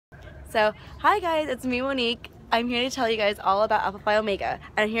So, hi guys, it's me, Monique. I'm here to tell you guys all about Alpha Phi Omega.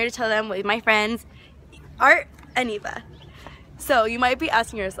 And I'm here to tell them with my friends, Art and Eva. So, you might be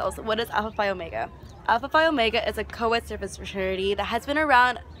asking yourselves, what is Alpha Phi Omega? Alpha Phi Omega is a co-ed service fraternity that has been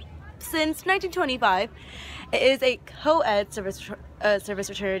around since 1925. It is a co-ed service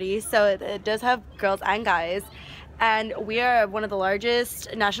fraternity, so it does have girls and guys. And we are one of the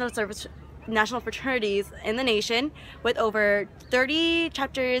largest national fraternities in the nation, with over 30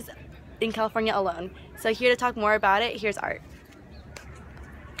 chapters in California alone. So here to talk more about it, here's Art.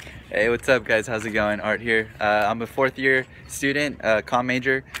 Hey, what's up guys? How's it going? Art here. I'm a fourth year student, comm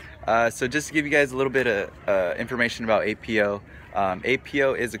major. So just to give you guys a little bit of information about APO.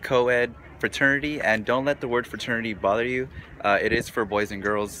 APO is a co-ed fraternity, and don't let the word fraternity bother you. It is for boys and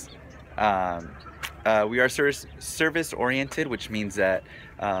girls. We are service oriented, which means that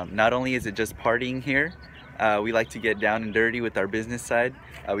not only is it just partying here, we like to get down and dirty with our business side.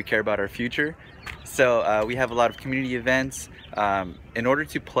 We care about our future. So we have a lot of community events. In order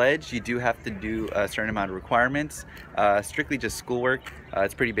to pledge, you do have to do a certain amount of requirements, strictly just schoolwork.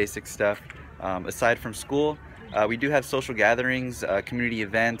 It's pretty basic stuff. Aside from school, we do have social gatherings, community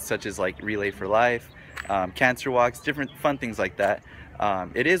events such as like Relay for Life, cancer walks, different fun things like that.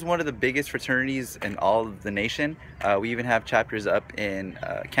 It is one of the biggest fraternities in all of the nation. We even have chapters up in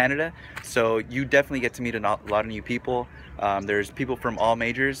Canada, so you definitely get to meet a lot of new people. There's people from all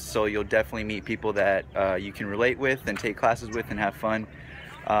majors, so you'll definitely meet people that you can relate with and take classes with and have fun.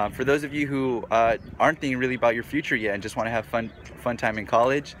 For those of you who aren't thinking really about your future yet and just want to have fun time in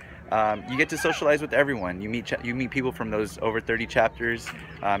college, you get to socialize with everyone. You meet people from those over 30 chapters,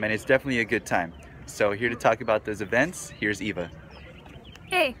 and it's definitely a good time. So here to talk about those events, here's Eva.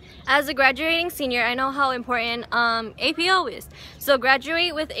 Hey, as a graduating senior, I know how important APO is. So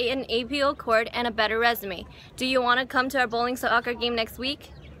graduate with an APO cord and a better resume. Do you want to come to our bowling soccer game next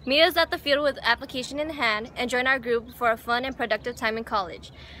week? Meet us at the field with application in hand and join our group for a fun and productive time in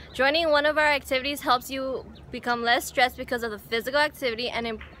college. Joining one of our activities helps you become less stressed because of the physical activity and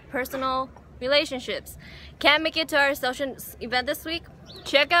in personal relationships. Can't make it to our social event this week?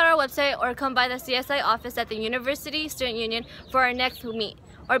 Check out our website or come by the CSI office at the University Student Union for our next meet.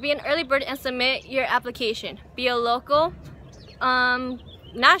 Or be an early bird and submit your application. Be a local,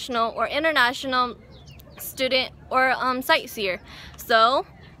 national, or international student or sightseer. So,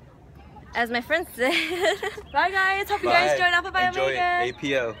 as my friend said, Bye guys, hope you guys join Alpha Phi Omega.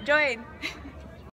 Enjoy APO. Join.